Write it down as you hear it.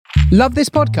Love this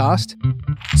podcast?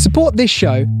 Support this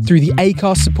show through the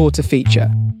Acast supporter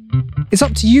feature. It's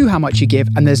up to you how much you give,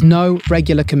 and there's no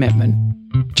regular commitment.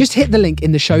 Just hit the link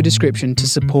in the show description to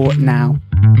support now.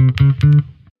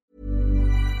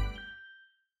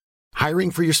 Hiring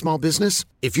for your small business?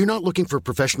 If you're not looking for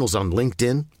professionals on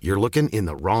LinkedIn, you're looking in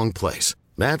the wrong place.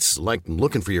 That's like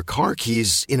looking for your car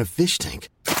keys in a fish tank.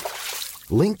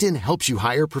 LinkedIn helps you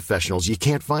hire professionals you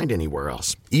can't find anywhere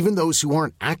else, even those who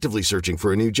aren't actively searching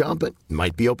for a new job but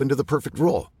might be open to the perfect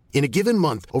role. In a given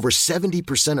month, over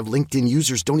 70% of LinkedIn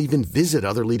users don't even visit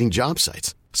other leading job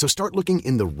sites. So start looking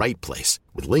in the right place.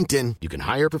 With LinkedIn, you can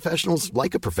hire professionals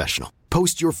like a professional.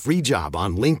 Post your free job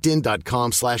on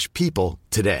linkedin.com/people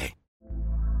today.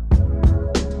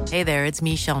 Hey there, it's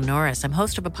Michelle Norris. I'm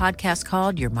host of a podcast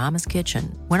called Your Mama's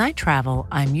Kitchen. When I travel,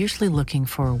 I'm usually looking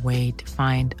for a way to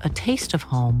find a taste of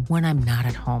home when I'm not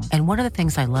at home. And one of the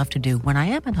things I love to do when I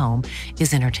am at home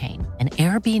is entertain. And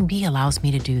Airbnb allows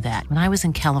me to do that. When I was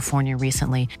in California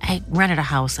recently, I rented a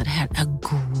house that had a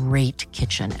great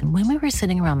kitchen. And when we were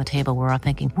sitting around the table, we're all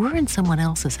thinking, we're in someone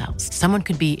else's house. Someone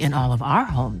could be in all of our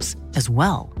homes as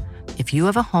well. If you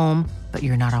have a home, but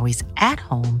you're not always at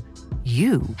home,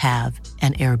 you have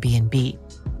an Airbnb.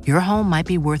 Your home might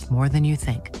be worth more than you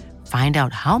think. Find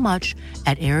out how much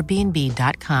at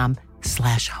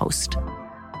airbnb.com/host.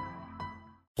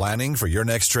 Planning for your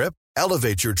next trip?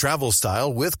 Elevate your travel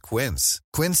style with Quince.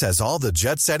 Quince has all the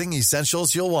jet-setting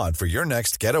essentials you'll want for your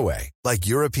next getaway, like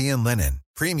European linen,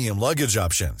 premium luggage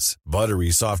options, buttery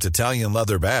soft Italian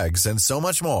leather bags, and so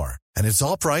much more. And it's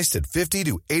all priced at 50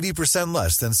 to 80%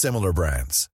 less than similar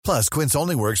brands. Plus, Quince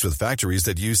only works with factories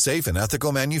that use safe and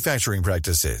ethical manufacturing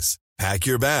practices. Pack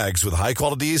your bags with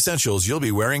high-quality essentials you'll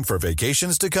be wearing for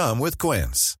vacations to come with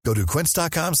Quince. Go to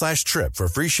quince.com/trip for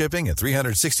free shipping and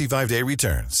 365-day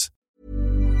returns.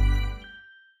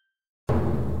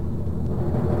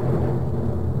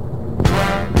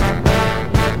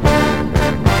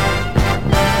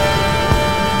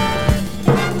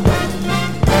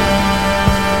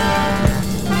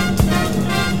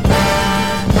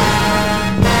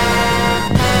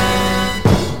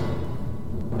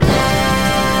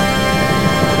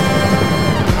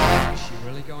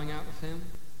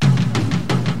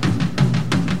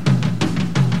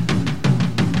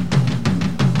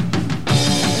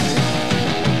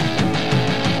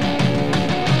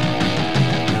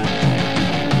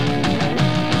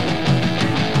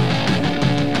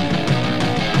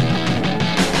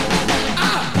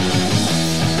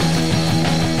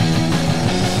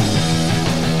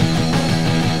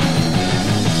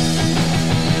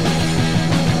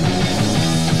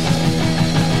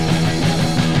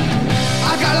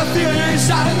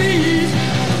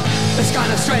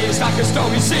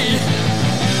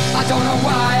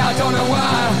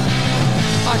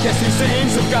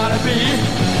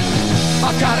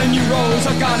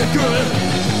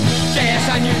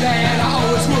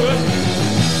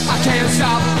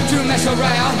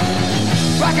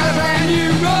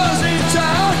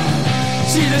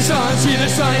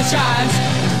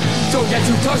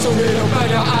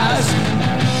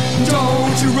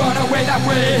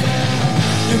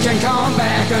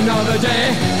 Another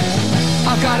day,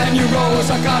 I've got a new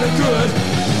rose, I've got a good.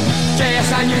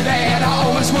 Yes, I knew that I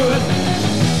always would.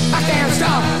 I can't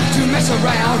stop to mess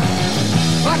around.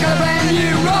 I got a brand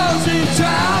new rose in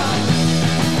town.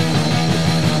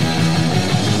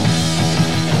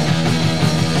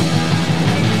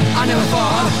 I never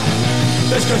thought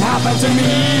this could happen to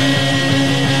me.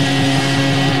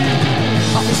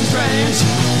 I feel so strange.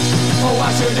 Oh, why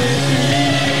should it be?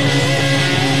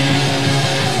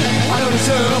 I don't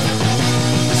deserve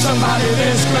somebody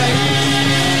this great.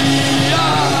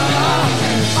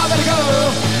 I better go,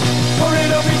 or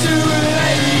it'll be too late.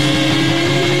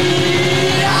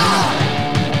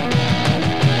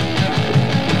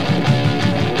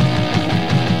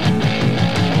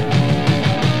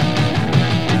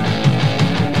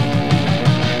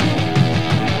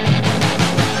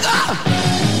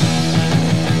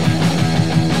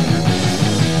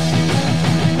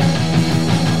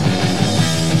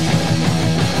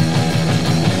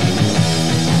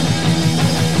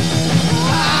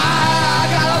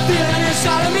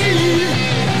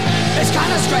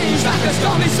 Strange like a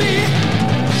stormy sea.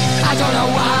 I don't know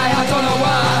why, I don't know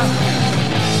why.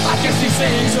 I guess these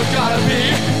things have gotta be.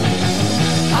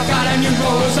 I got a new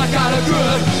rose, I got a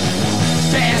good.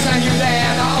 Yes, I knew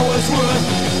that I always would.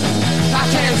 I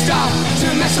can't stop to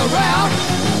mess around.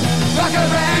 I got a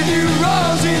brand new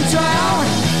rose in town.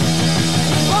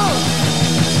 Whoa.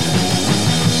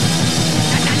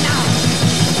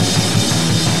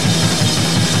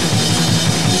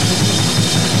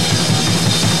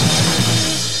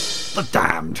 The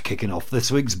Damned. band kicking off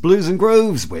this week's Blues and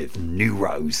Grooves with New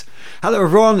Rose. Hello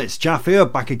everyone, it's Jaff here,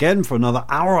 back again for another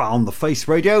hour on the Face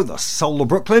Radio, the soul of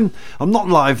Brooklyn. I'm not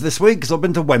live this week because I've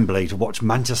been to Wembley to watch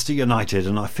Manchester United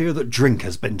and I fear that drink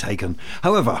has been taken.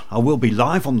 However, I will be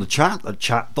live on the chat at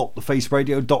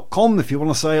chat.thefaceradio.com if you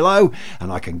want to say hello,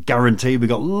 and I can guarantee we've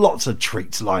got lots of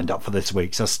treats lined up for this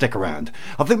week, so stick around.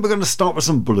 I think we're going to start with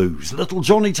some blues. Little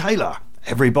Johnny Taylor.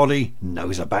 Everybody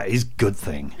knows about his good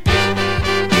thing.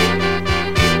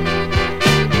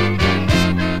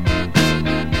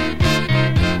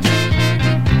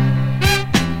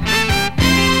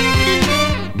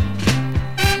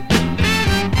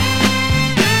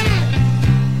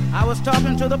 I was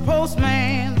talking to the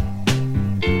postman,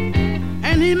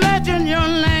 and he mentioned your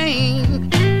name.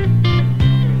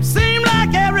 Seemed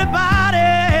like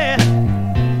everybody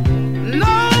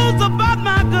knows about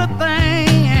my good thing.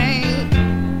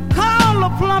 Call the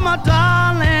plumber,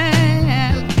 darling.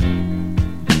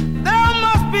 There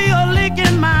must be a leak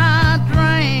in my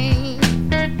drain.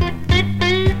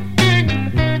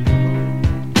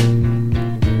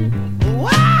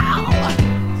 Wow!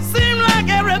 Seems like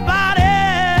everybody,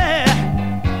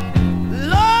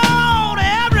 Lord,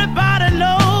 everybody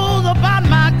knows about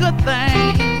my good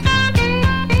thing.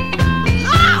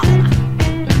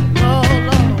 Oh,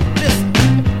 Lord, listen.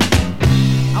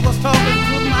 I was talking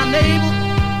to my neighbor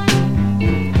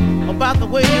about the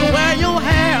way you wear your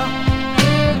hair.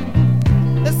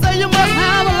 They say you must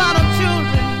have a lot of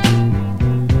children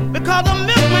because the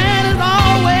milkman is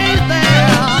always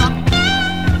there.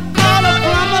 Call the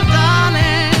plumber,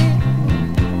 darling.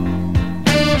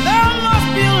 There must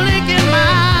be a leak in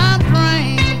my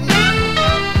drain.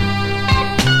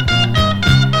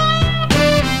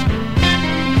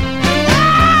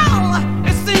 Well,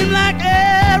 it seems like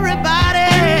everybody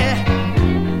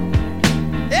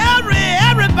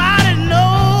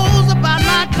knows about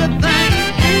my good thing.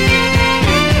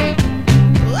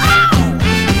 Wow!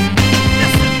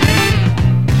 Listen,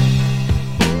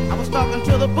 I was talking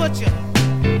to the butcher.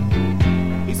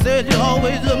 He said you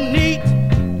always look neat.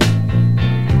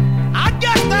 I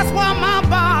guess that's why my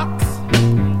box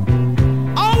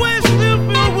always still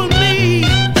filled with meat.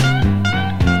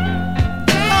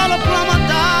 Call the plumber,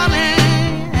 darling.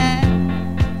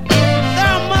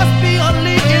 There must be a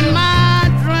leak in my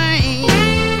drain.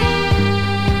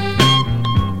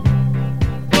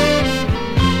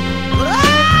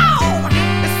 Oh,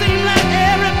 it seems like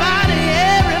everybody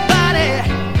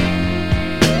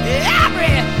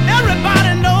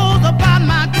knows about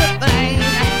my good thing.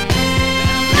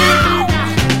 Oh,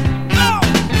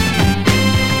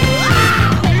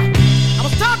 I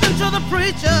was talking to the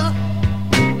preacher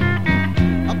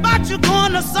about you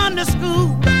going to Sunday school.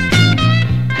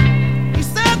 He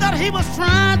said that he was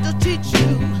trying to teach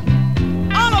you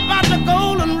all about the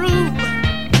golden rule.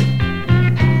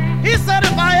 He said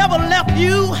if I ever left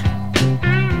you,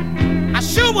 I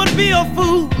sure would be a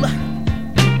fool.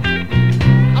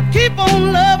 I'll keep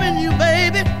on loving you,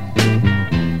 baby,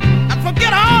 and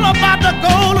forget all about the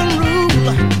golden rule.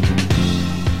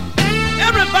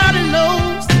 Everybody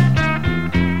knows,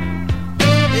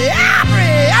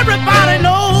 everybody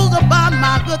knows about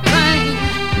my good thing.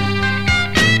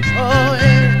 Oh,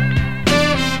 yeah.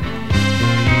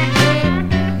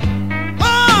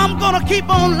 Oh, I'm gonna keep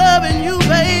on loving you,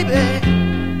 baby.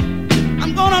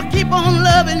 I'm gonna keep on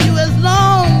loving you as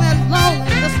long as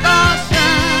the stars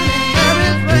shine and there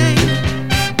is rain.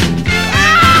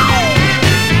 Ow!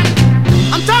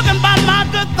 I'm talking about my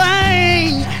good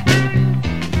thing.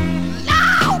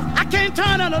 No, I can't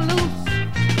turn it loose.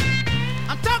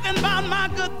 I'm talking about my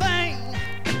good thing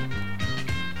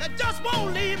that just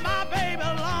won't leave my baby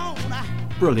alone.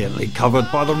 Brilliantly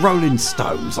covered by the Rolling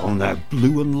Stones on their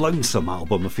Blue and Lonesome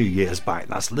album a few years back.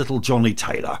 That's Little Johnny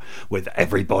Taylor with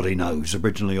Everybody Knows,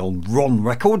 originally on Ron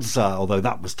Records, although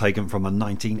that was taken from a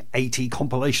 1980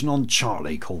 compilation on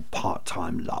Charlie called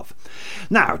Part-Time Love.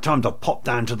 Now, time to pop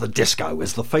down to the disco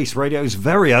as the Face Radio's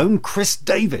very own Chris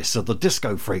Davis of the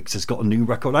Disco Freaks has got a new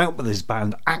record out with his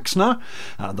band Axner.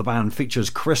 The band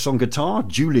features Chris on guitar,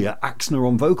 Julia Axner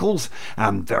on vocals,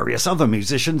 and various other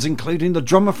musicians, including the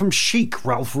drummer from Chic,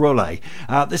 Ralph Rollet.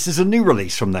 This is a new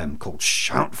release from them called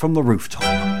Shout from the Rooftop.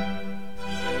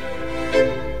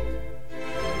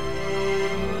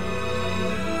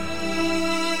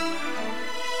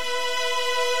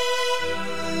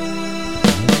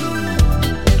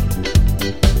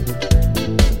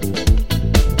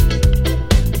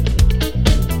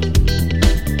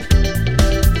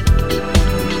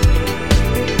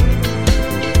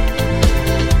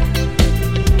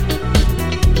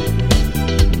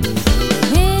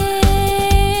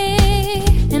 Me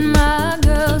and my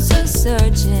girl so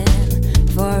searching.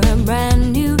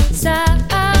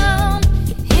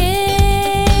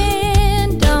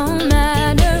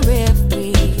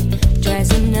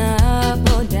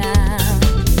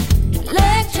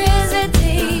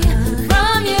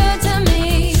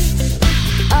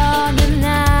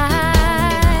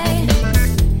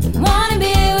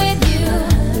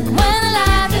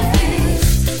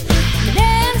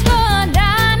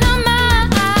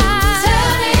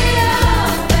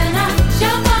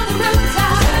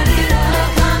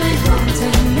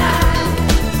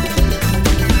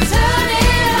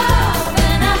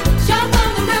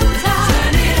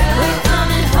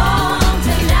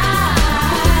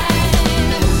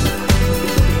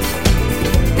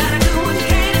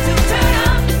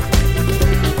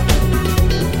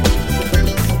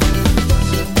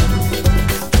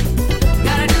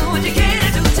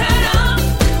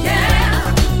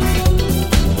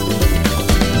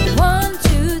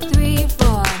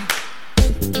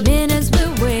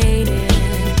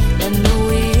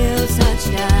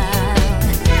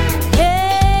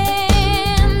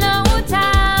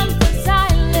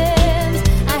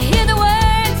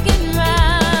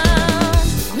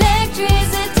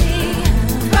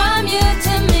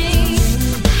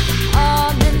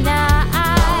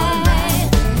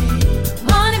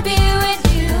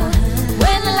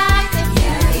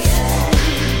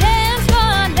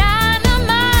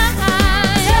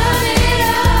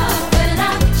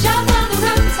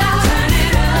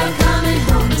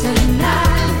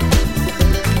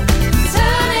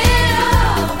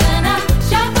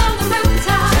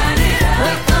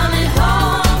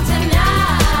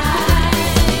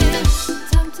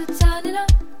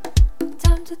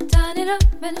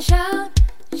 up and shout,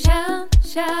 shout,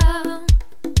 shout.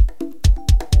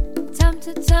 Time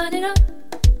to turn it up,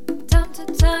 time to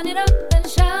turn it up and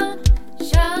shout,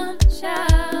 shout,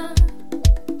 shout.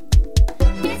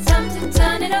 It's time to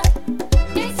turn it up,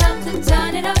 it's time to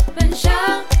turn it up and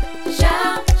shout,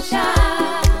 shout,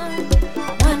 shout.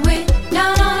 When we're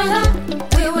down on our luck,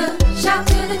 we will shout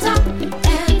to the top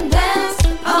and dance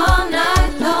all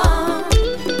night long.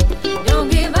 Don't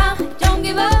give up, don't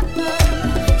give up.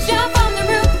 Jump on the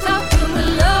rooftop, we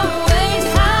will always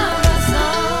have a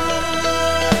song.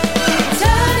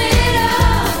 Turn it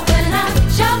up when I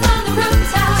jump on the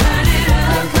rooftop. Turn it up,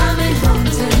 we're coming home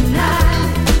tonight.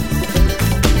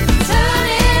 Turn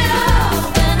it up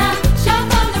when I jump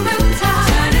on the rooftop.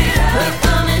 Turn it up, we're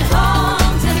coming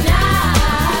home tonight.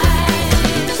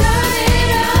 Turn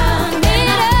it up when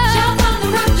I jump on the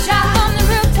rooftop.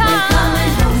 We're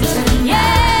coming home tonight.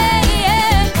 Yeah,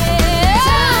 yeah, yeah.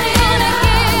 Turn it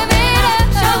up,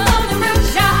 jump on the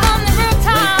rooftop. We're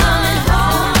coming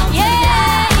home. Yeah,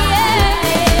 yeah,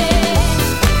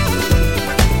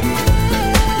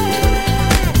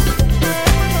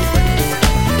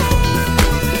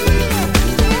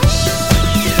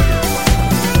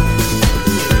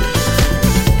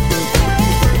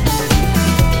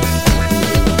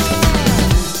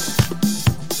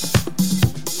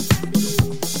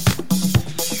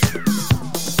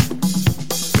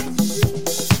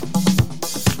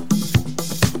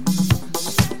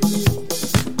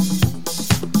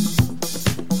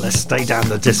 Let's stay down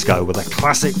the disco with a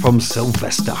classic from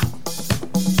Sylvester.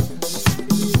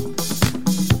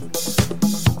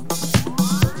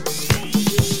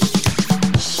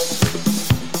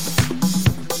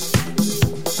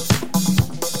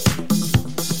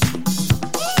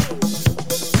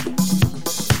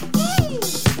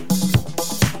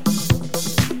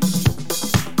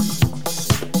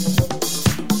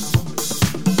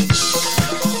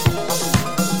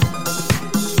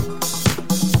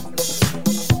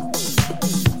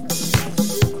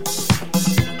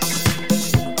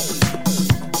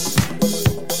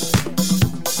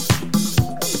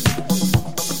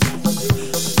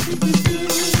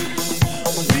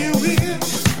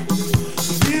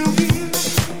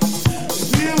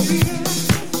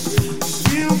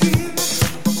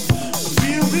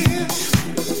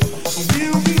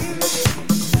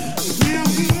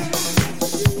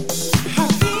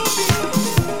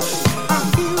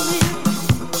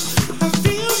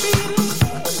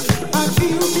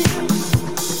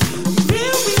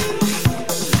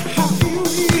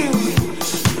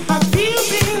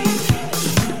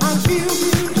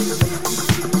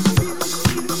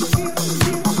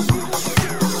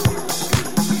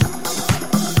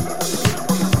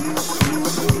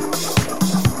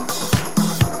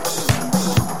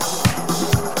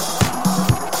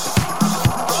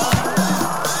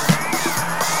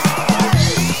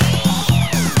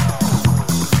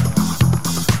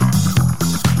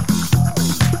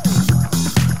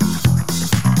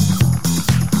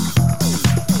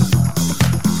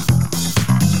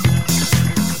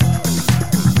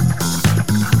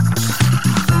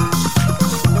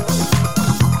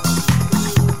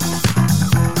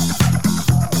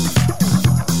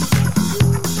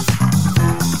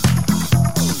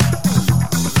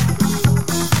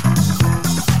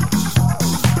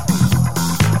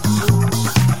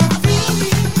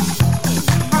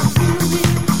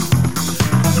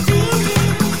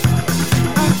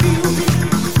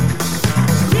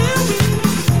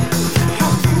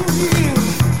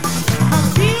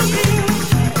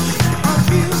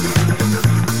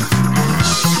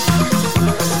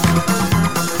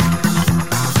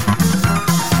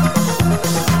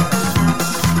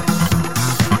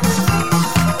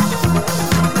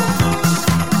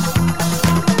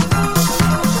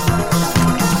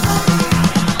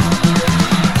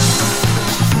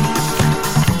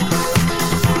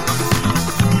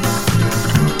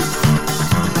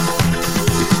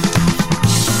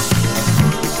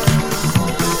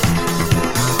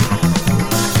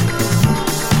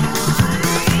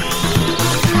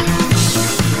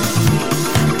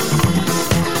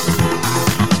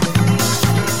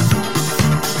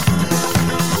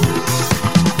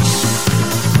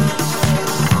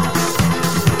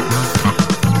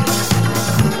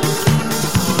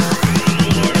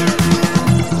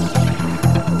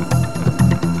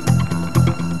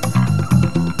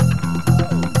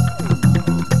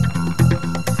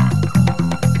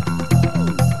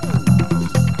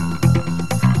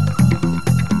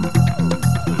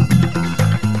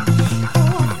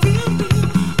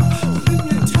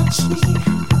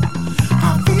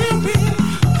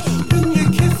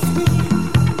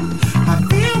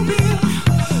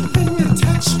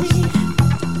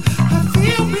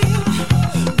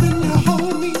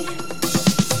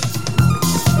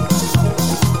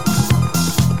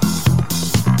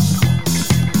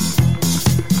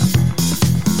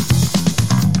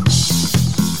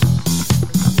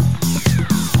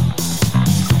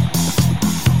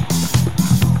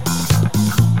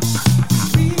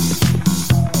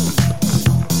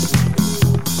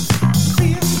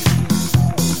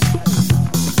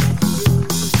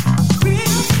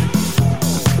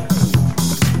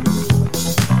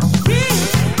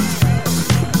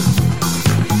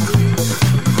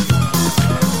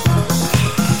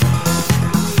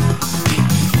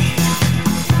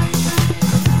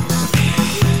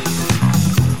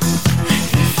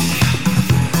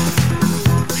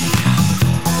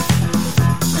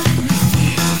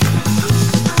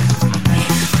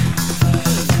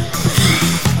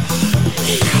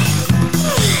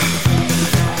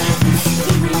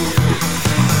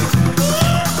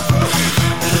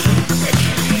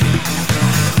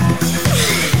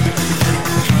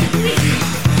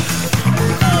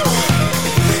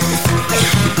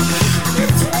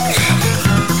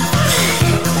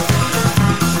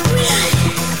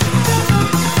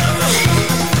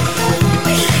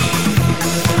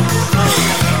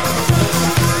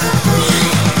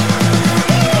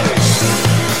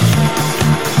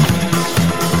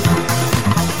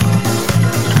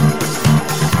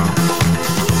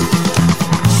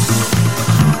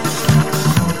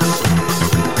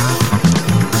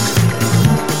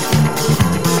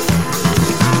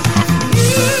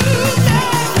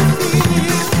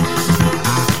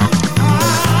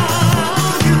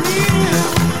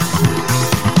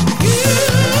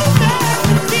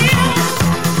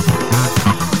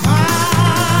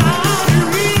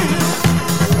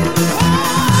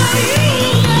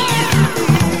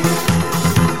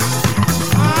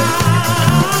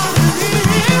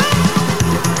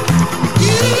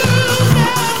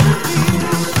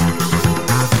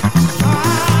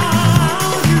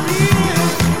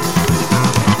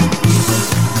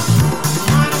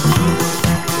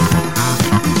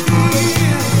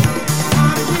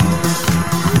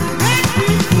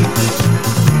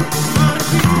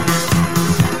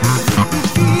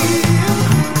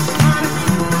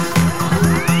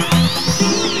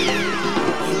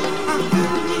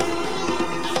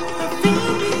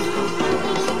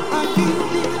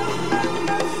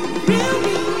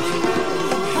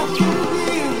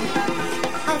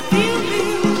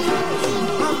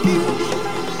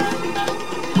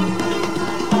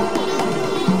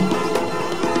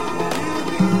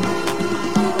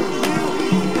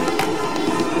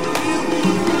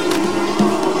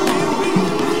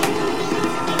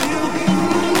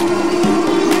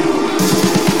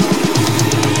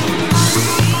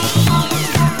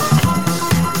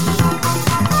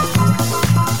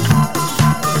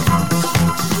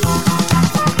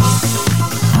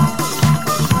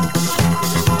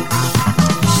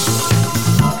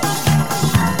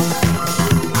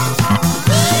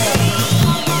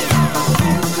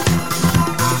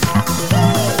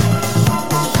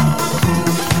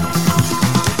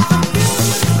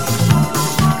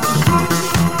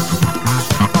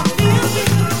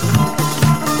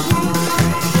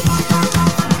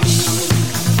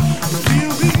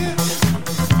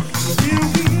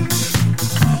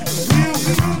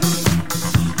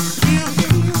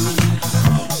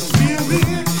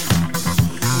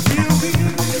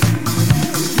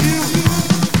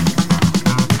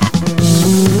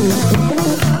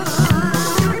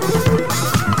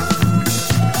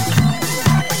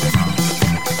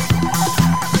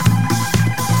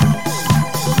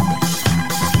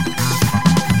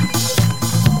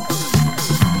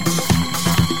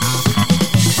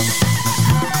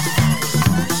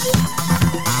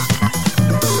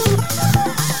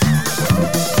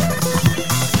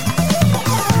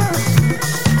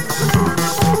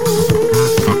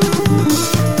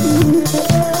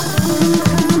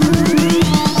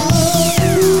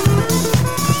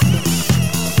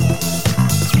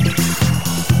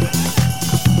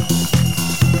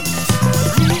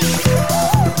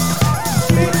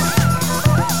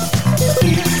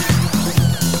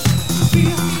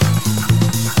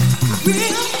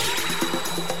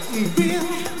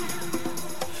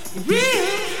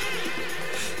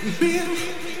 real.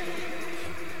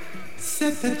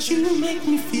 Said that you make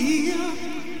me feel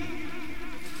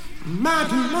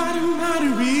mighty, mighty, mighty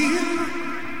real.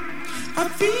 I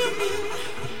feel real,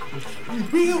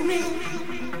 real, real.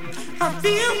 I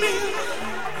feel real,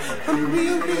 I'm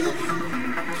real, real.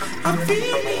 I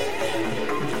feel real,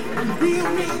 I'm real,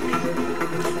 real.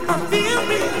 I feel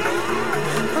real,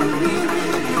 I'm real,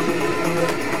 real.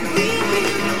 Feel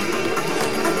real,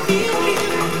 I feel real,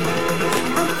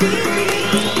 I feel real.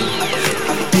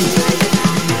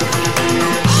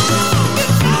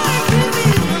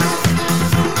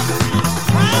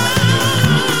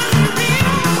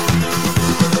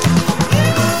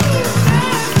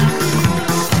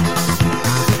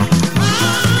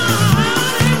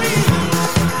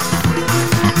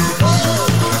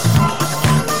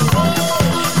 Oh,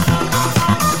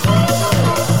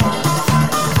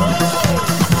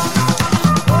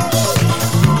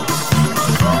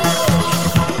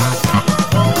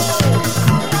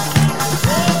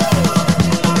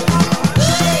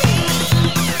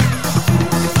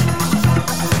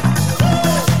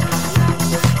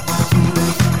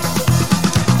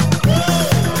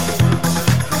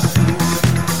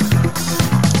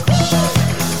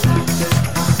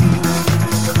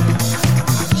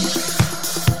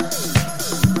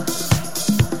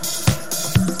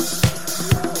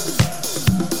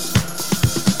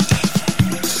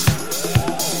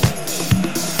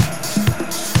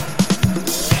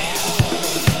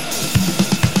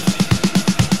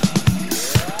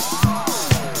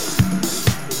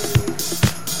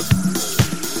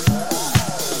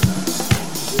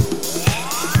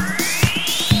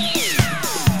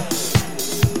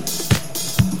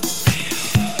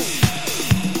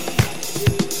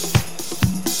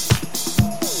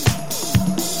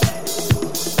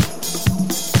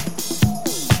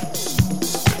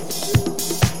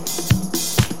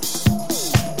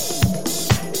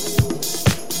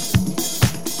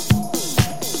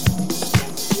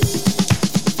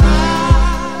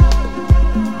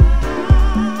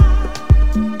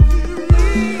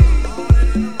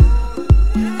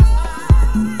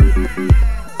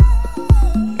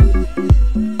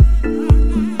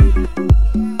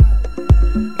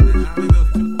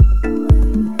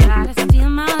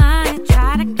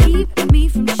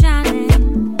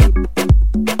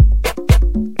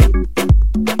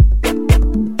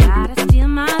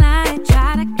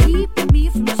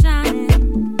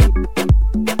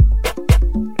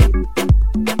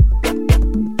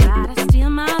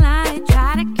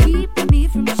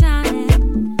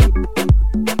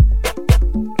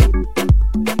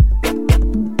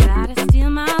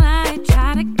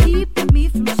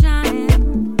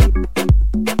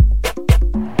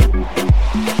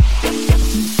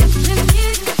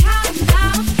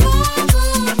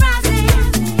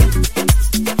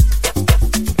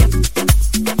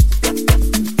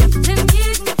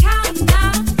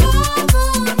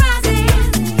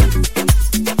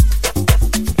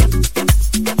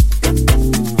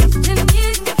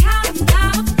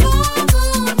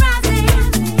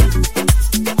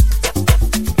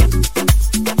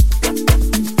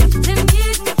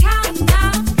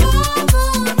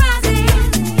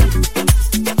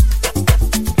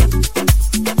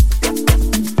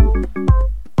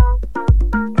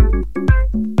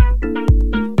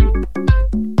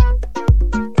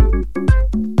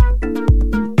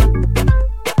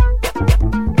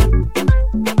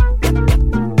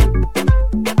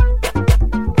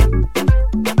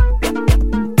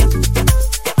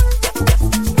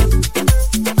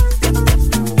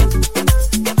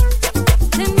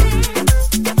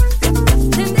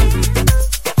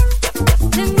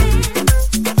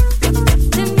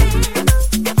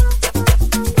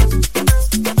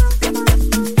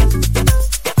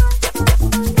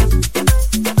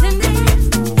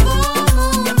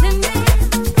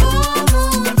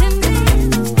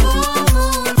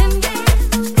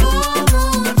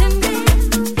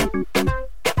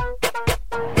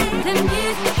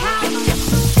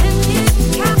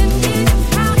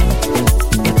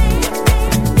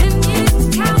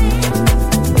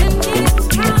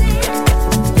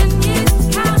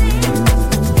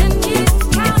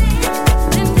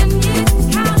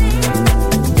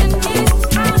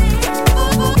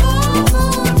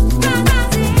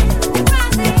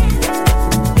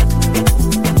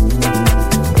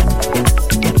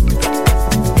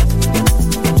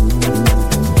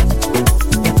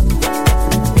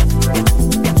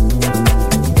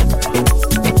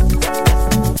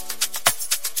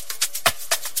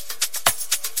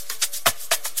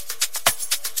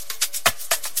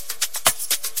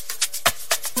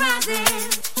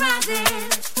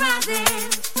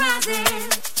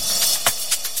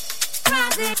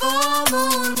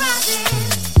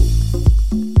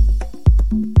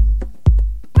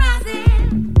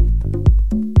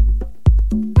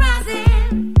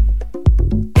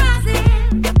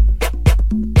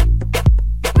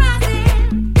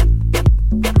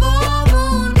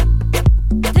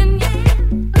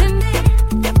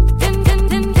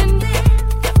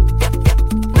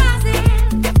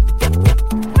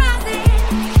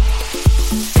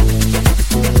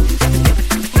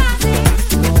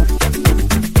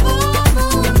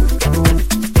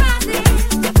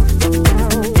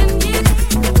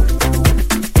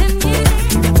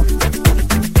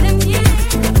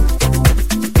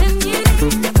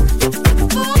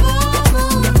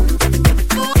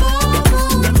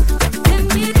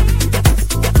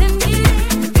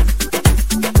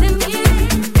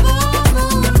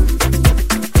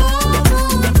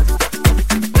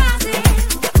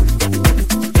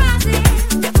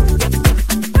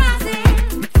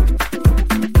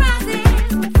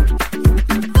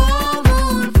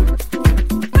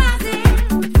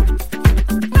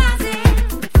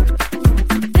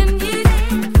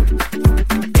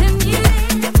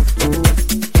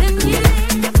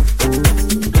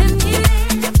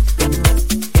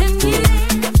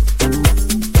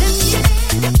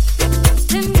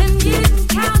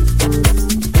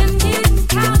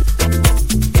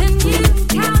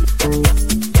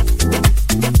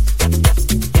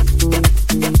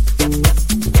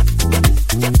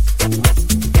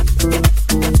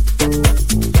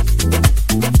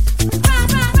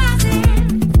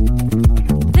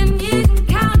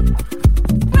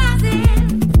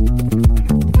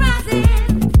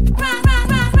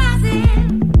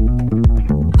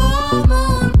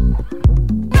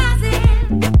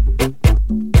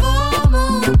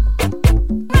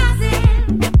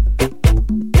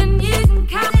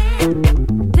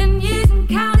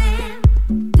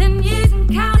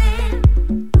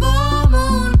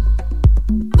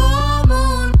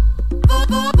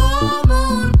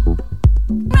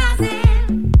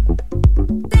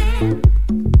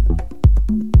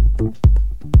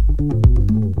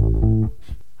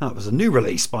 New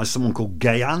release by someone called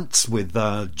Gay Ants with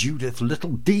Judith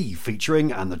Little D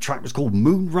featuring, and the track was called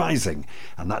Moon Rising,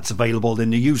 and that's available in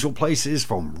the usual places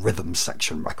from Rhythm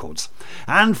Section Records.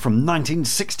 And from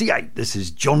 1968, this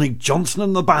is Johnny Johnson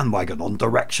and the Bandwagon on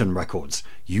Direction Records.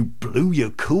 You blew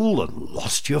your cool and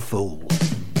lost your fool.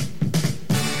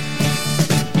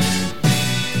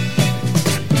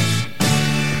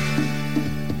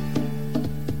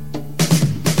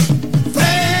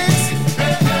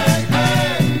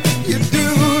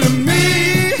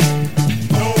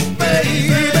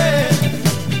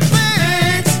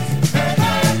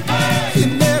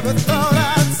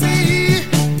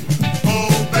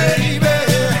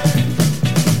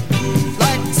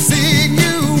 Seeing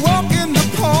you walk in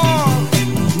the park,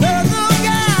 another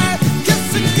guy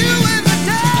kissing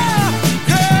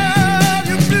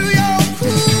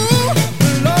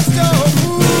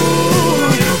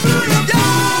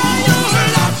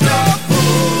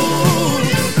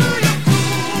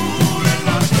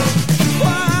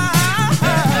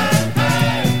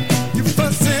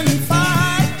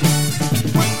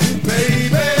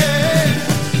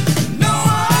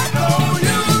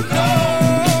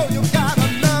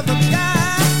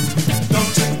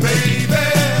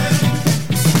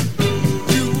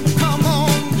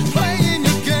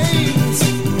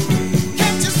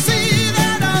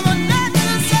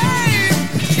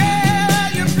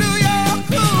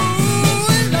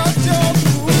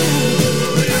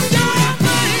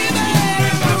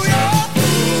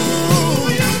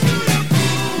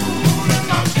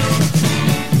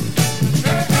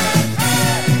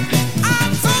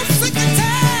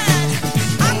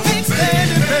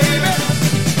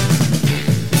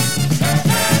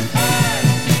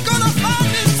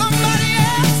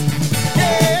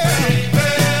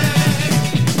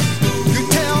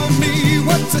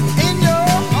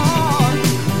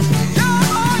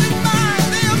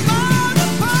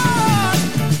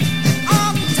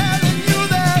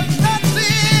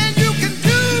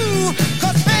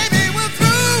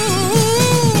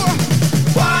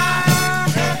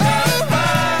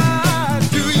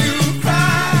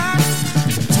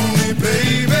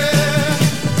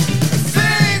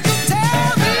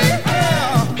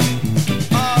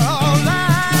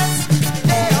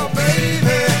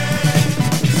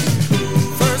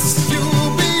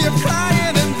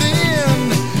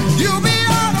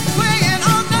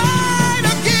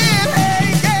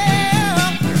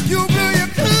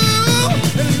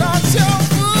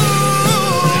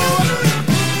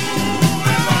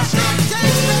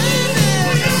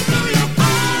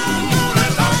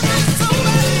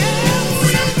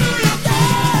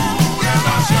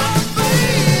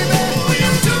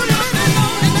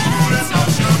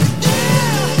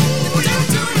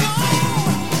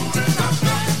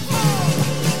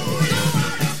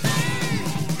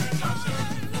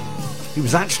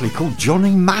is actually called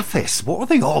Johnny Mathis. What are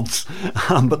the odds?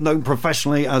 But known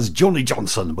professionally as Johnny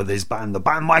Johnson with his band The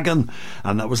Bandwagon,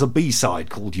 and that was a B-side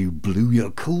called You Blew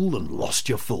Your Cool and Lost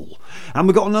Your Fool. And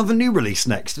we've got another new release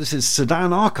next. This is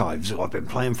Sedan Archives, who I've been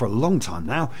playing for a long time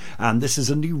now, and this is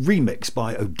a new remix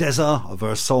by Odessa of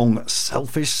her song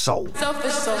Selfish Soul.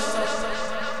 Selfish soul.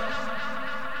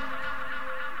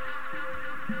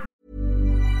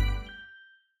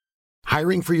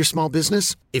 Hiring for your small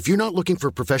business? If you're not looking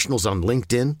for professionals on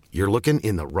LinkedIn, you're looking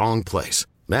in the wrong place.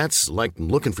 That's like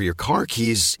looking for your car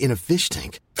keys in a fish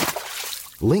tank.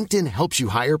 LinkedIn helps you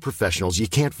hire professionals you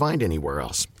can't find anywhere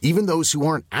else, even those who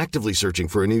aren't actively searching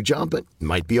for a new job but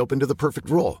might be open to the perfect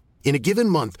role. In a given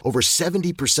month, over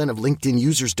 70% of LinkedIn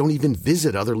users don't even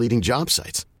visit other leading job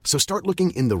sites. So start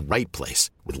looking in the right place.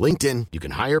 With LinkedIn, you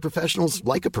can hire professionals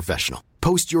like a professional.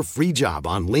 Post your free job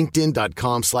on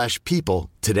linkedin.com/people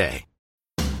today.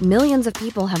 Millions of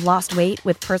people have lost weight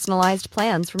with personalized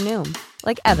plans from Noom.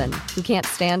 Like Evan, who can't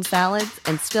stand salads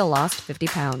and still lost 50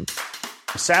 pounds.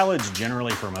 Salads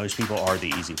generally for most people are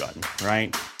the easy button,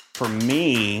 right? For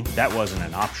me, that wasn't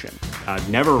an option. I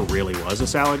never really was a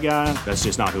salad guy. That's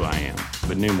just not who I am.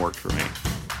 But Noom worked for me.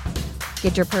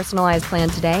 Get your personalized plan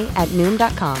today at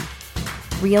Noom.com.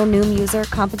 Real Noom user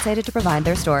compensated to provide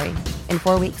their story. In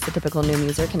 4 weeks, the typical Noom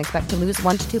user can expect to lose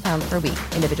 1 to 2 pounds per week.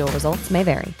 Individual results may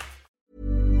vary.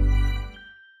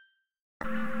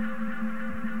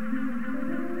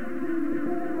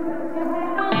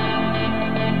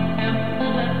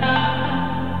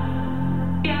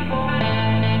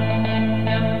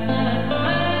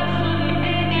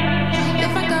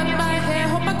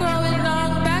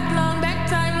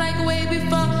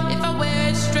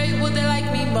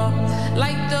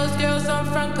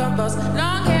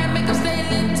 Long hair, make them stay a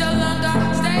little longer.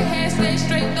 Stay hair, stay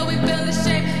straight, though we feel the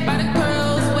shape. By the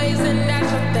curls, waves, and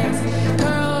natural things.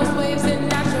 Curls, waves, and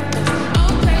natural things.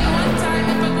 Okay, one time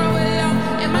if I grow it long.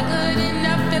 Am I good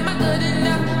enough? Am I good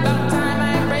enough? About time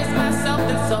I embrace myself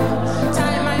and soul.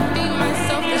 Time I feed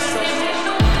myself and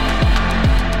soul.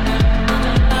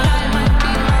 Time I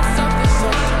feed myself and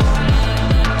soul.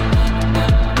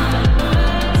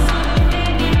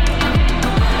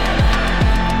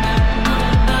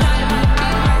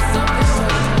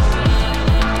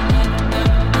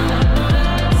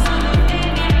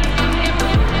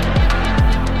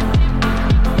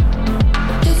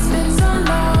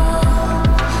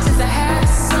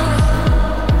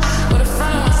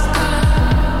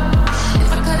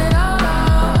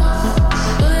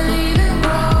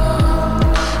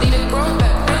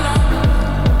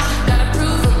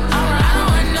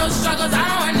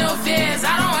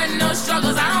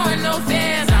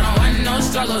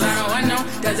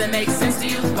 Does it make sense to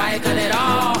you? Why cut it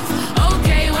off?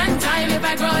 Okay, one time if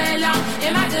I grow it long,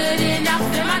 am I good enough?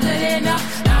 Am I good enough?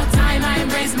 Now time I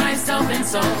embrace myself and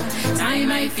soul. Time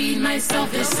I feed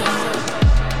myself and soul.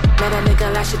 Met a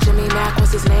nigga last year, Jimmy Mack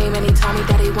was his name, and he told me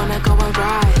that he wanna go and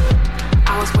ride.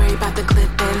 I was worried about the clip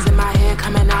ends in my hair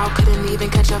coming out, couldn't even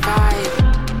catch a vibe.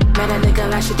 Met a nigga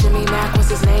last year, Jimmy Mack was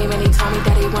his name, and he told me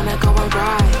that he wanna go and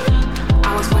ride.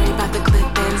 I was worried about the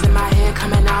clip ends in my hair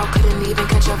coming out, couldn't even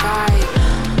catch a vibe.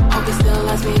 Hope he still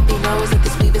loves me if he knows that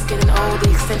this weave is getting old. The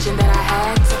extension that I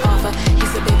had to offer, he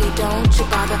said, baby, don't you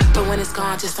bother. But when it's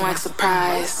gone, just don't act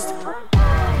surprised.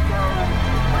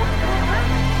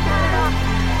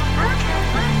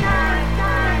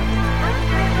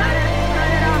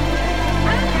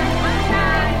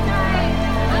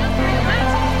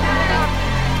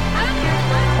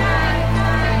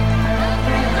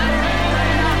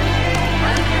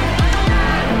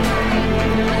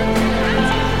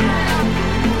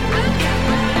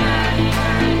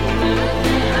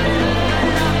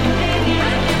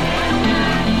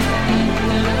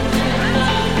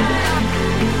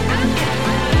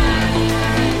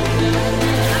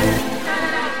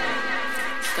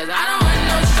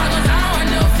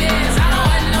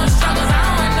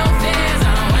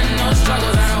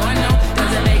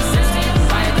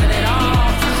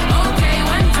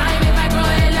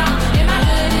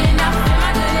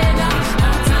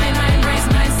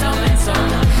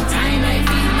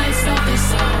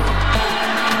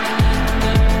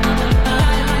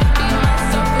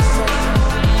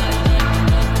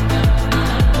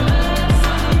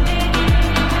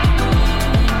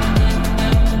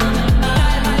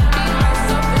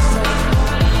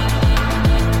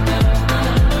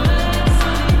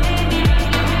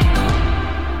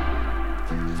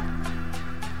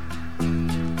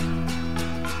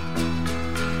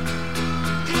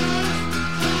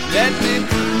 Let me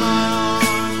put my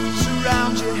arms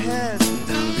around your head.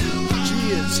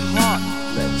 Gee, it's hot,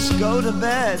 let's go to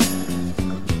bed.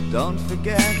 Don't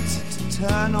forget to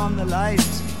turn on the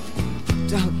light.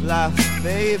 Don't laugh,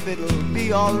 babe, it'll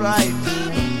be alright.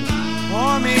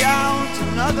 Pour me out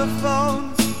another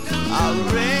phone. I'll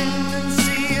ring and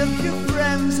see if your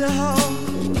friends are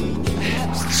home.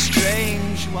 Perhaps the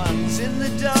strange ones in the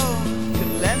dome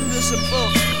can lend us a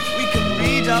book we can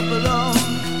read up alone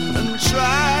and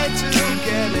try to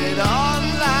get it on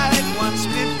like once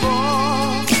before.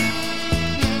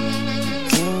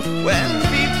 When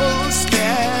people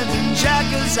stared in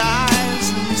Jagger's eyes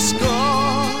and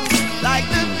scored like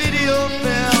the video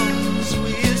films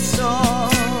we saw.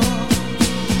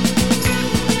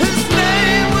 His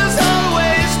name was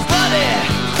always Buddy,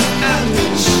 and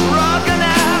he'd shrug and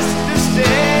ask to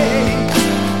stay.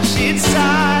 She'd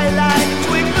sigh like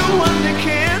Twig the Wonder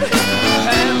Kid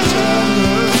and turn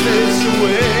her face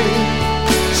away.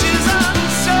 She's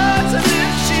uncertain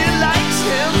if she likes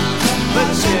him, but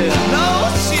she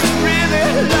knows she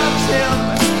really loves him.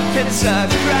 It's a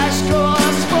crash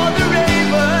course for the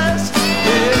ravers.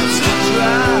 It's a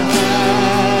driving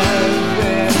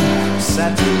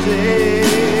Saturday.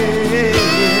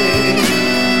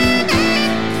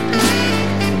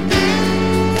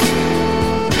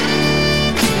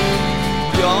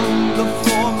 Young the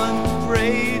foreman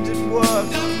prayed at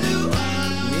work.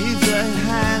 Neither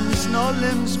hands nor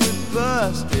limbs would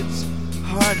burst. It's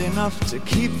hard enough to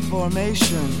keep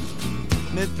formation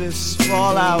amid this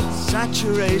fallout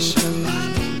saturation.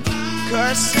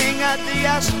 Cursing at the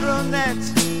astronet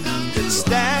that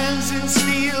stands in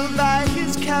steel by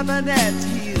his cabinet.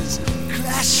 He's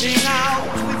crashing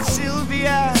out with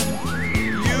Sylvia,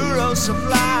 Euro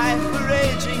supply for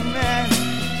aging men.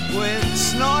 With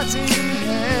snorting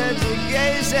head he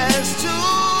gazes to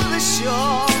the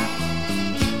shore.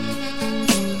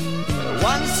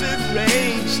 Once it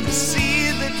raged, the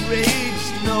sea that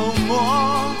raged no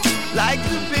more, like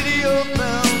the video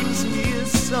films he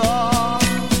saw.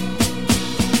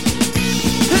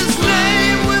 His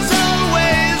name was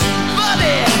always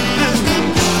Buddy,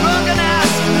 drunk and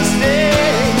asked to stay.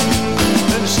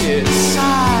 And she'd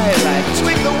sigh like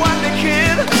Twig the Wonder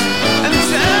Kid and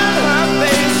turn her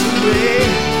face away.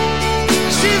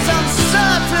 She's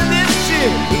uncertain if she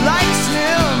likes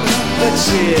him, but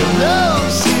she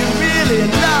knows she really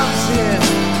loves him.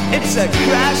 It's a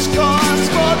crash course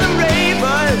for the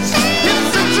ravers.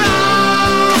 It's a driving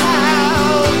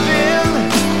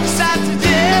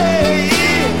Saturday.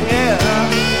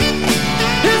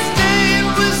 His name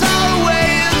was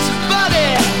always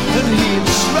Buddy, and he'd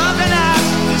shrug and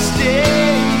ask to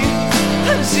stay.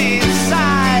 And she'd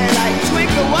sigh like Twig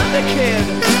the Wonder Kid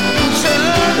and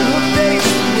turn her face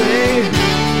away.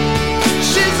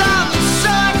 She's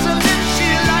uncertain if she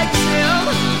likes him,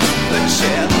 but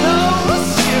she knows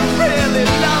she really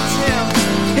loves him.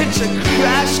 It's a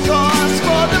crash course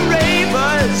for the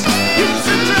ravers. It's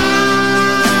a driving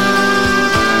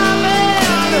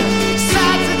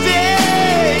Saturday.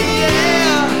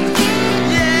 Yeah,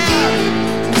 yeah.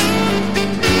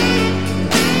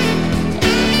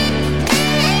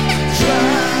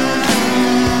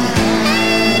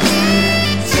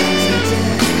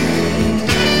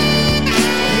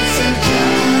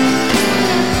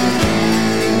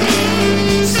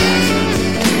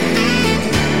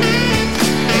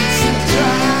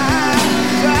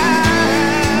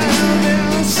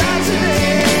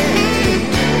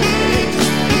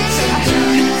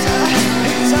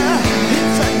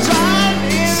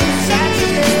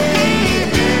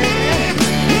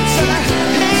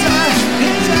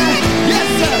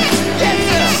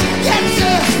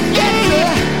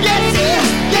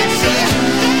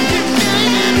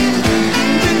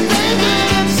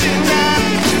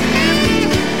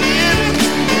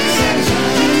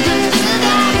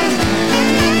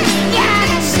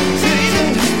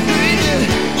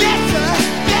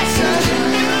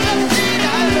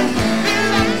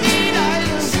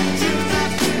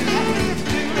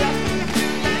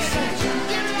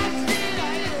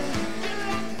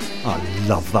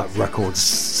 Love that record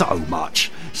so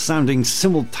much. Sounding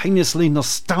simultaneously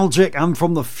nostalgic and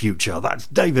from the future. That's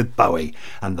David Bowie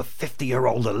and the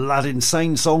 50-year-old Aladdin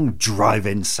Sane song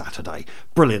Drive-In Saturday,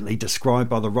 brilliantly described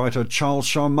by the writer Charles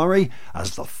Shaw Murray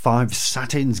as the 5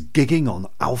 Satins gigging on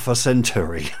Alpha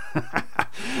Centauri.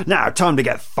 Now, time to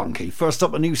get funky. First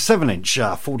up, a new 7-inch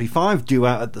 45 due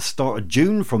out at the start of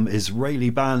June from Israeli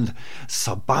band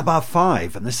Sababa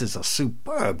 5, and this is a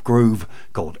superb groove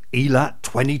called Elat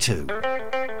 22.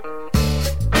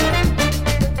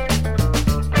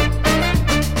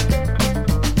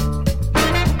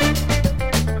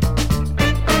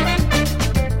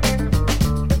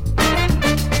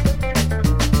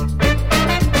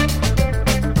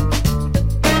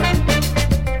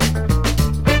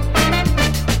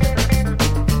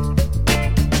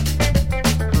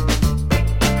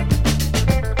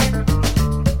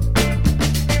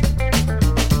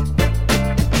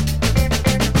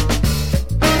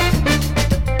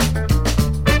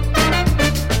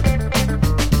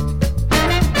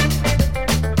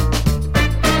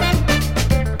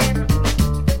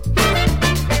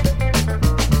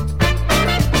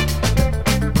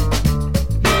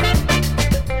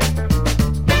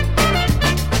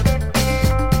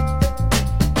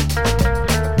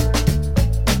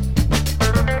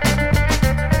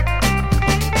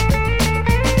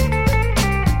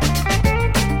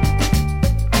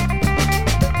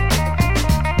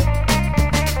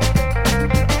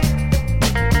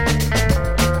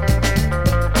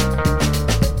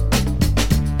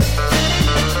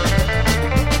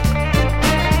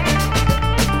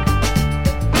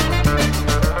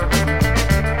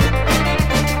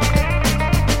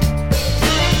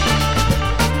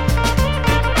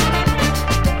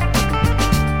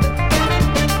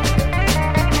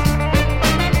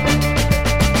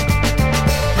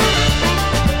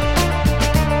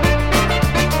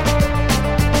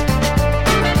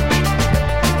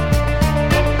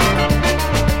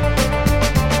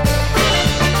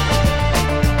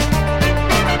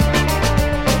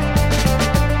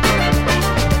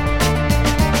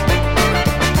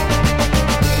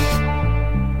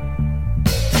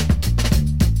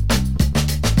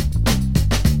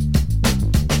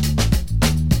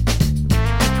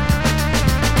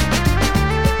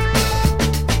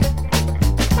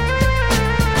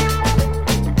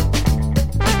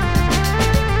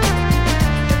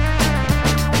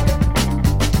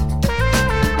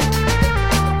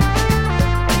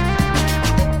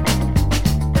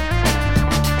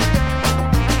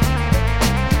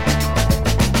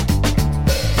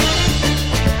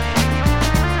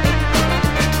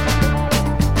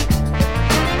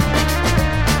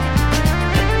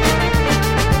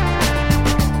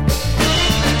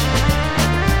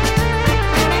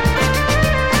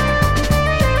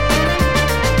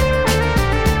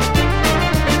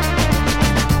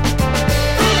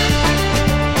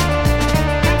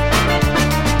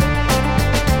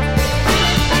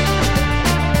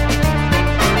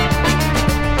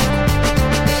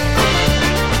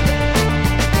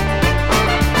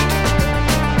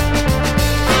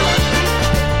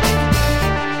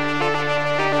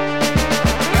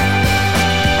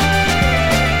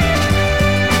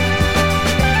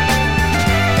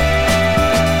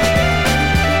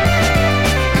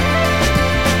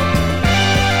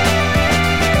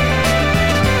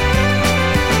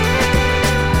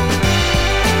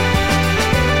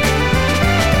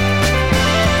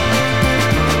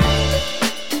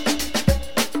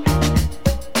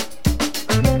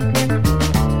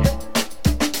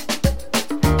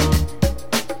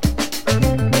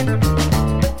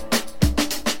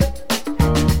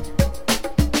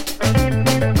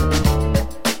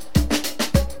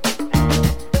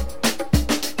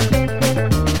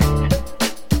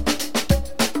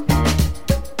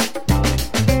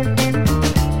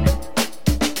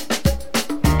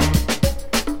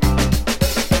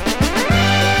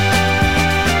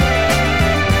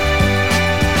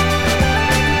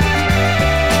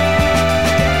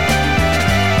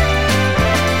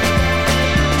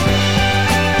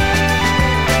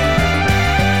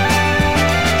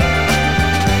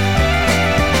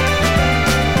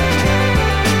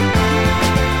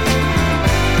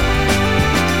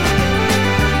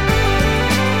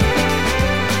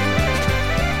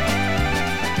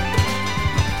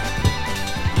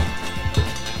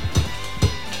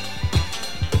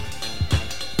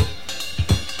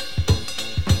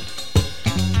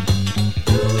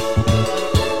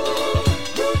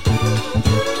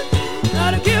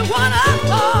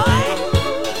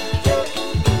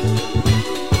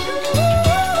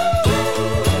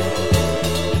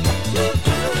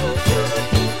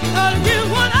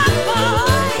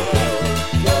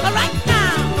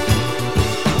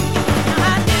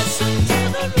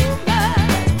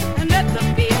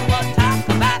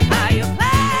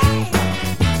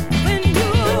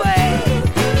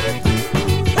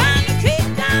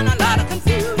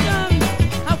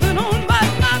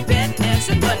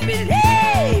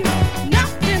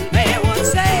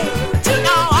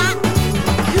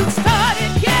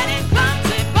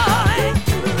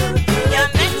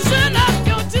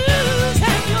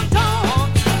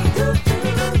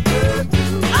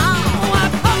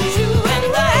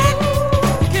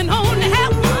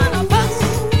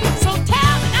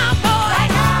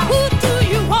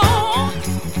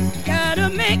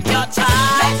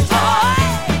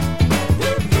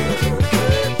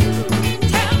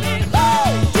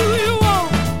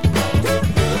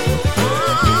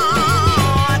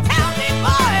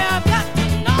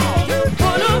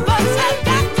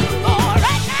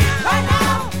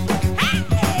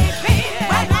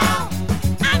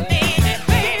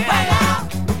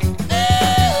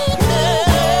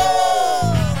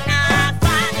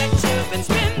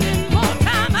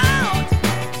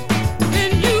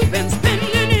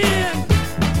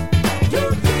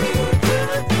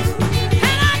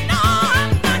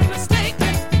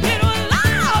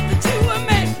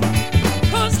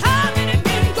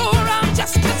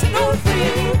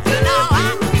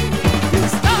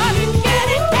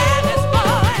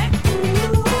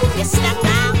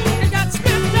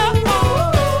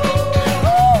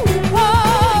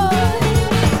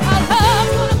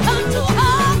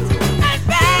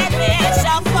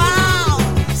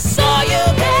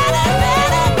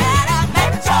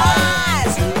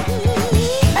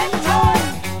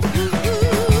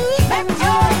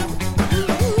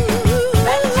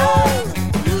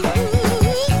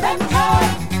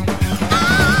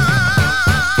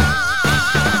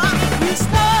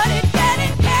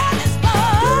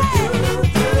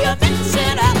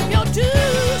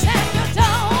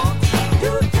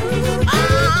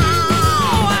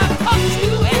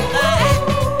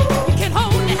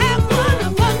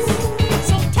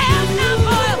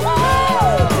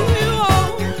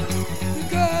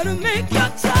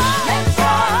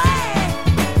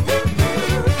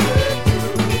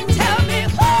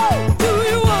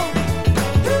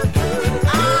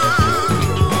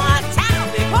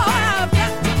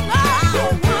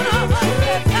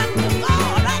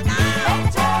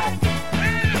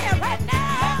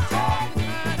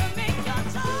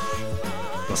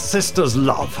 Sisters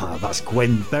Love. That's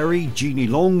Gwen Berry, Jeannie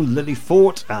Long, Lily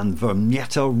Fort and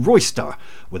Vernetta Royster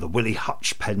with a Willie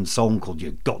Hutch penned song called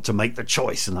You Got to Make the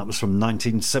Choice, and that was from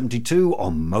 1972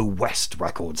 on Mo West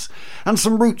Records. And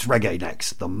some roots reggae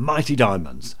next, The Mighty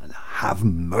Diamonds and Have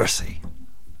Mercy.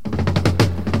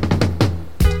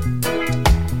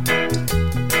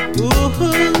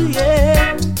 Ooh,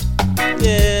 yeah,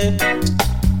 yeah.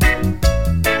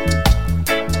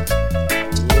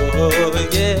 Oh,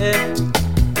 yeah.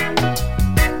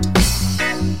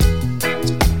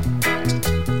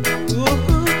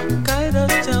 Ooh, guide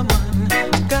us, Jaman,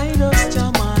 guide us,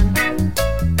 Jaman.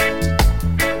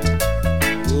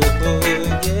 Oh,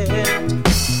 yeah.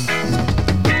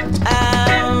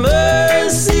 Have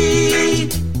mercy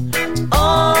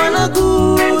on a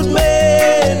good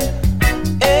man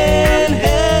and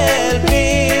help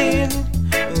him.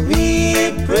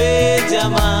 We pray,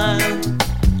 Jaman.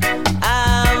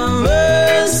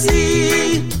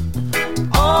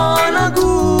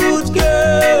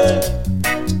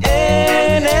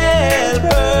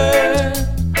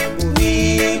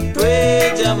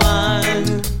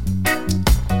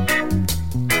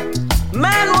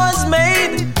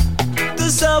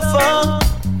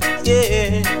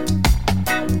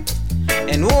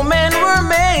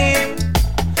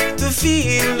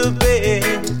 Feel the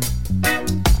pain.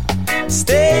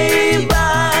 Stay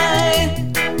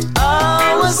by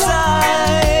our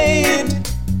side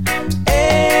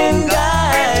and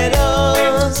guide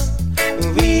us.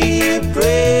 We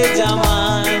pray,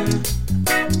 Jaman.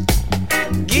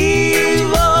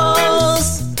 Give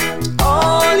us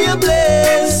all your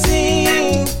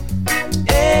blessing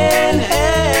and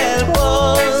help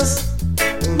us.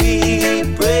 We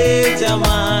pray,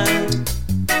 Jaman.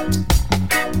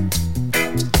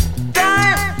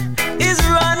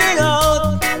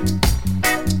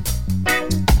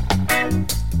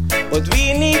 But we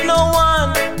need no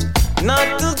one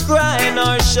not to cry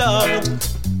nor shout.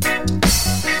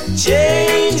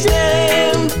 Change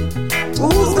them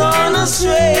who's gone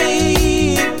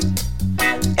astray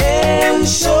and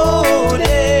show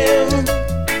them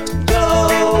the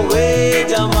way,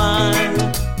 Jaman.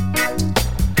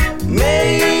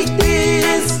 Make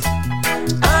this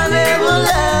an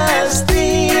everlasting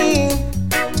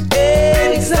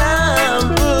example.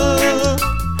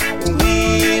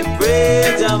 We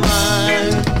pray, Jaman.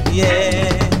 Yeah.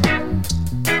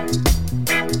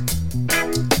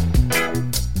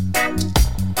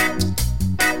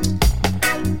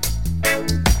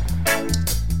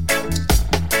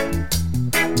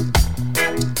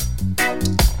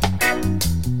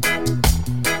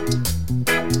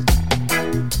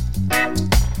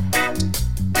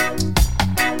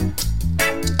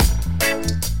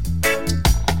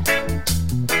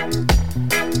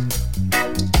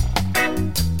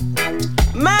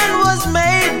 Man was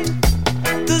made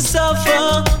to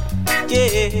suffer,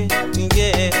 yeah,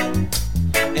 yeah.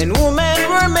 And women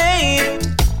were made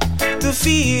to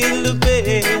feel the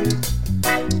pain.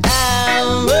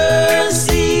 Have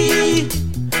mercy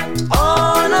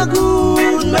on a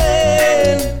good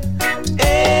man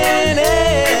and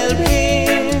help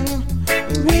him.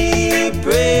 We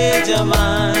pray,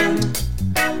 Jaman.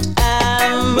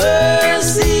 Have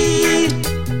mercy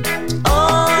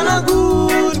on a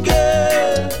good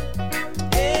girl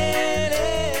and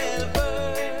help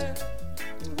her.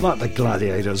 Like the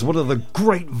Gladiators, one of the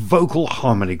great vocal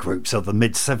harmony groups of the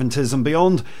mid-70s and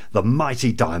beyond, the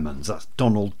Mighty Diamonds. That's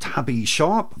Donald Tabby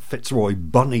Sharp, Fitzroy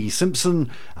Bunny Simpson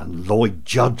and Lloyd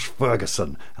Judge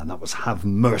Ferguson, and that was Have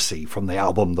Mercy from the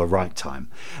album The Right Time.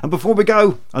 And before we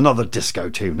go, another disco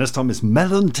tune. This time it's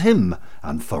Mel and Tim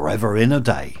and Forever in a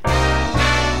Day.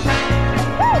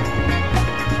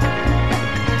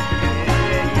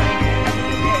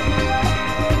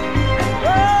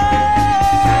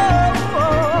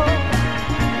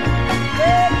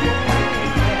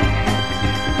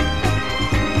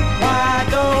 Why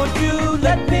don't you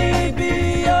let me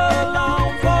be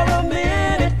alone for a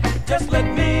minute? Just let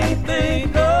me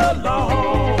think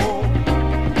alone.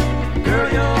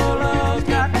 Girl, your love's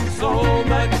got so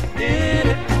much in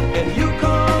it, and you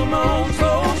come on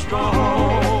so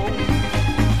strong.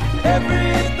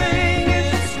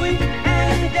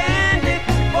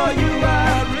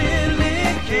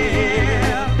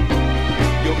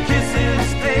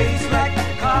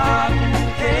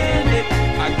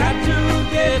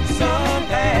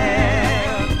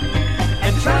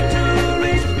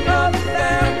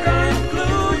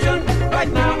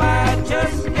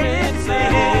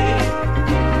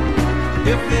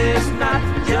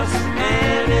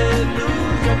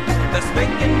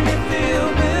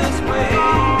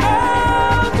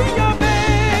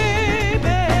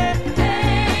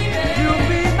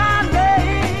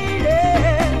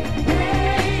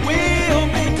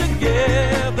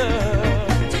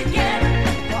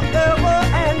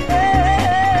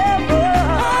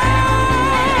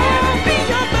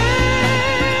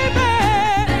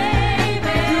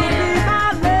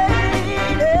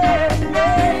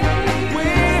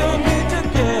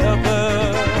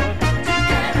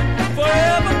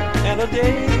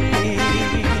 day.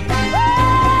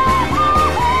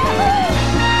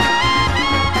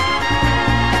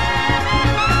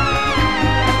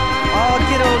 Oh,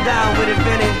 get on down with it,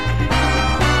 Benny.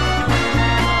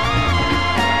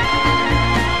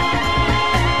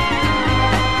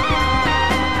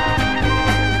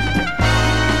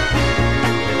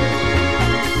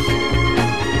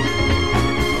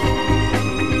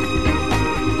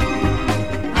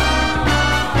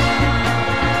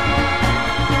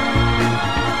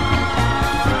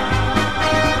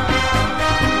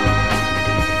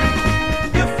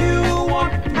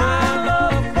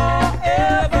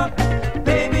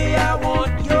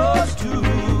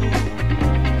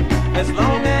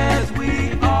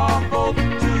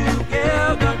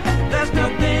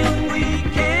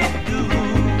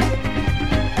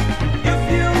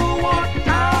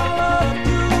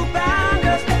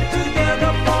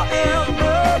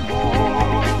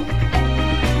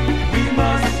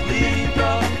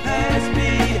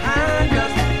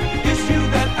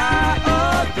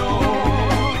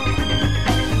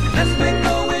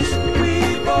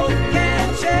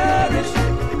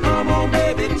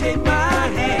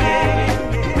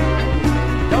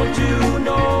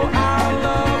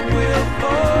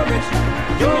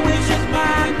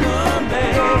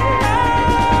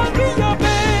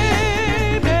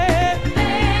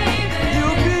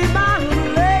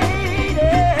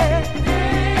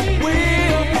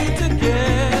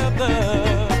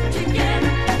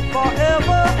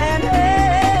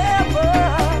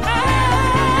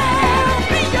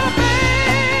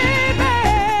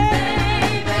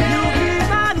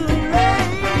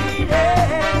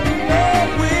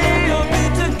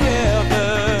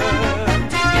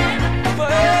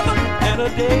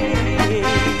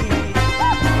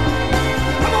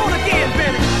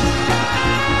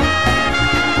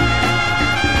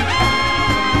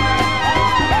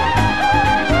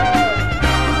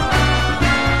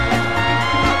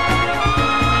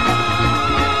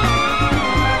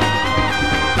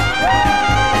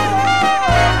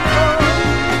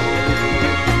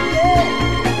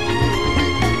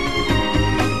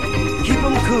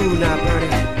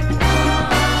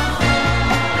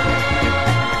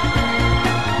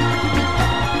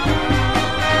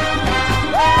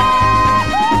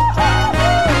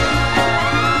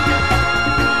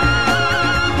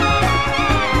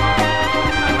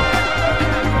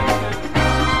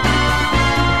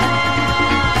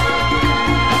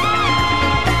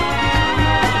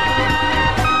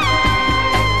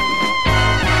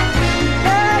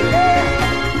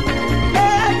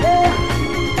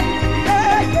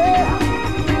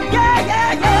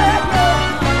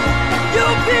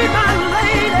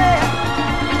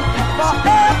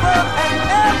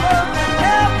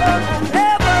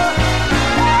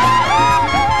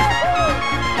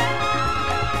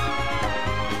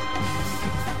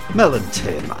 Mel and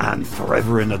Tim and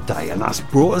Forever in a Day, and that's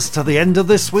brought us to the end of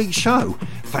this week's show.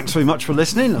 Thanks very much for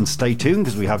listening, and stay tuned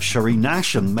because we have Cherie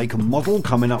Nash and Make a Model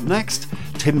coming up next.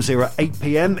 Tim's here at 8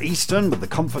 p.m. Eastern with The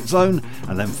Comfort Zone,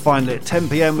 and then finally at 10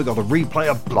 p.m. we've got a replay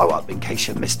of Blow Up in case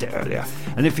you missed it earlier.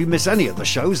 And if you miss any of the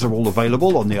shows, they're all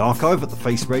available on the archive at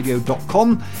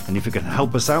thefaceradio.com, and if you can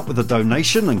help us out with a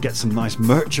donation and get some nice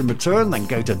merch in return, then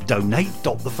go to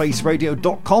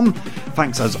donate.thefaceradio.com.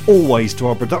 Thanks as always to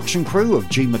our production crew of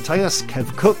G. Mateus,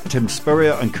 Kev Cook, Tim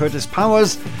Spurrier and Curtis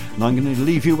Powers, and I'm going to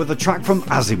leave you with a track from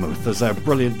Azimuth as their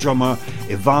brilliant drummer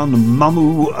Ivan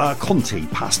Mamu Conti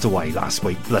passed away last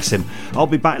week. Bless him. I'll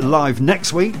be back live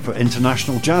next week for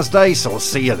International Jazz Day, so I'll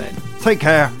see you then. Take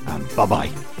care and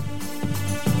bye-bye.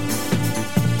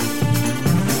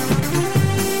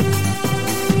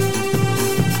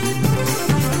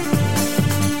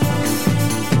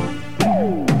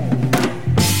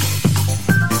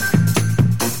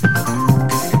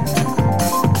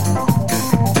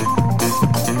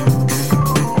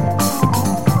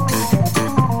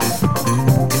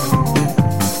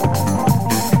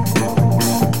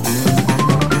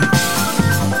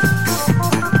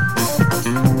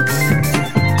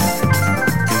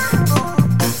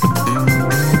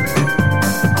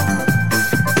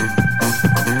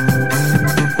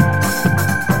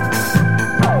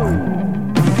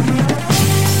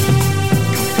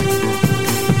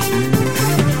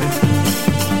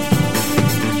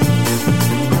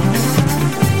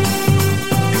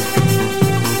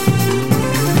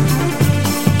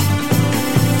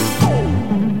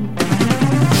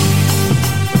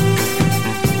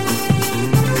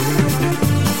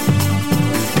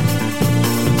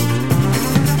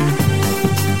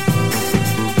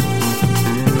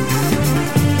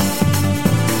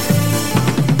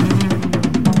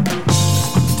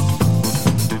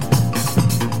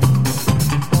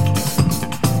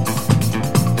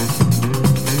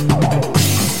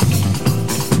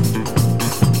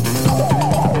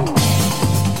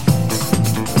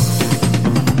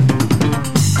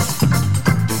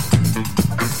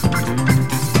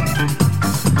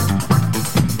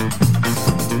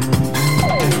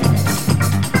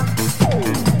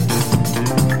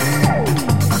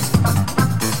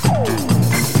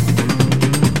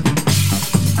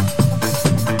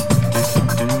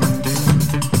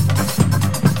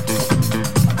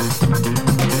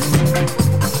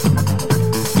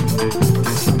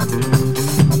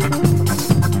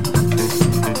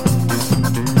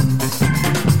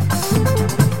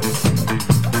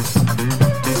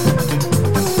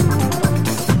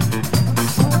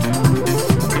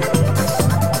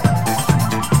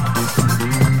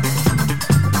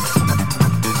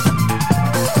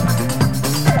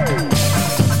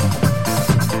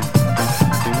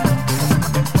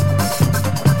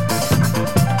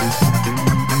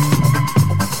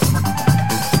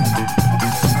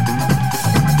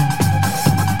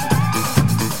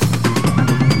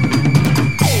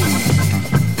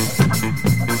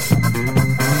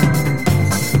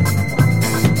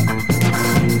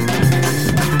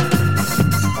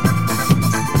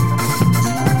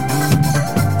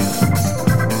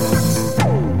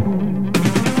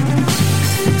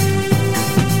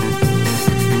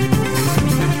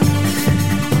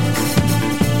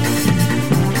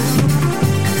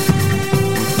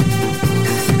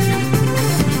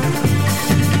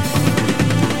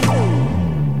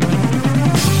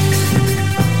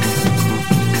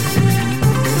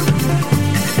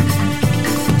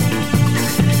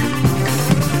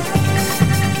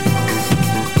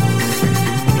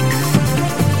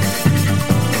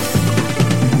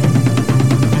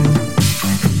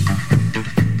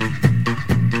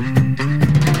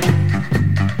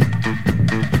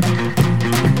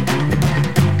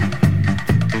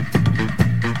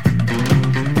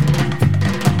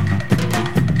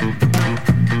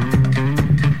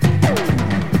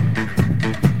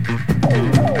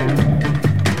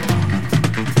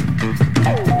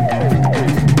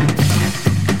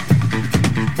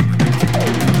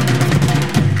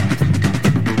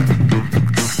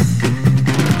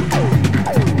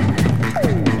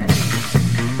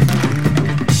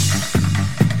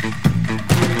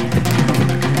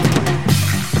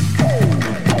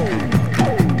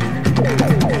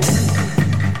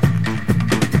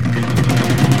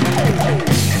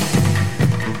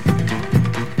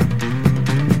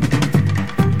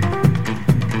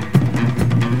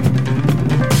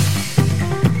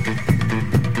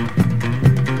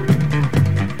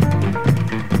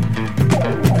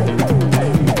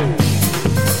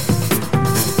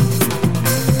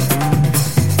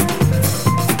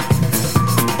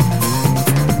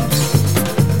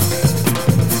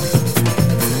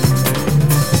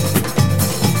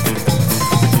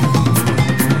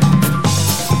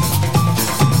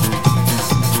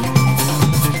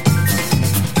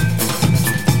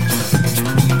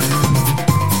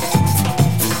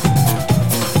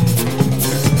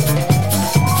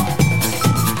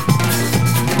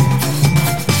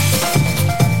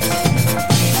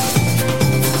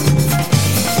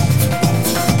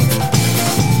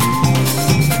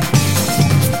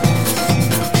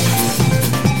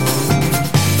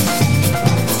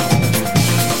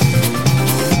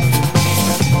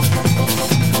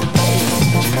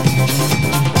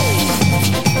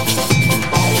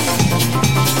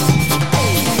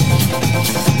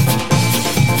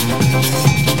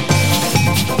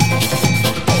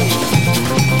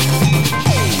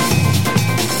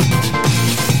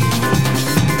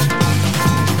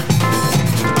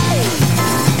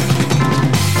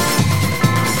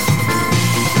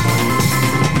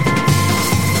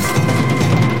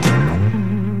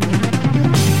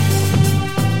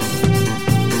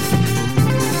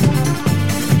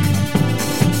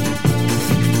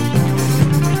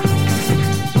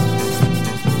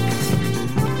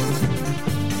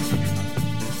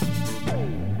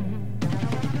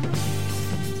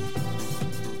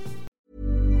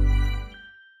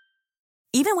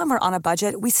 Even when we're on a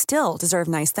budget, we still deserve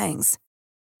nice things.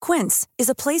 Quince is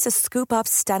a place to scoop up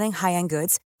stunning high-end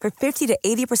goods for 50 to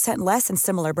 80% less than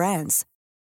similar brands.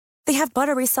 They have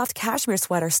buttery soft cashmere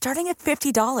sweaters starting at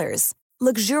 $50,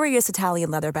 luxurious Italian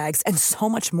leather bags, and so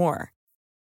much more.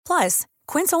 Plus,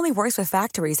 Quince only works with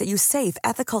factories that use safe,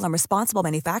 ethical, and responsible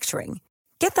manufacturing.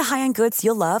 Get the high-end goods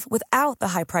you'll love without the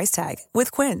high price tag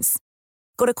with Quince.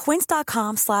 Go to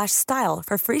quince.com/style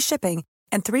for free shipping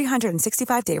and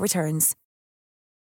 365-day returns.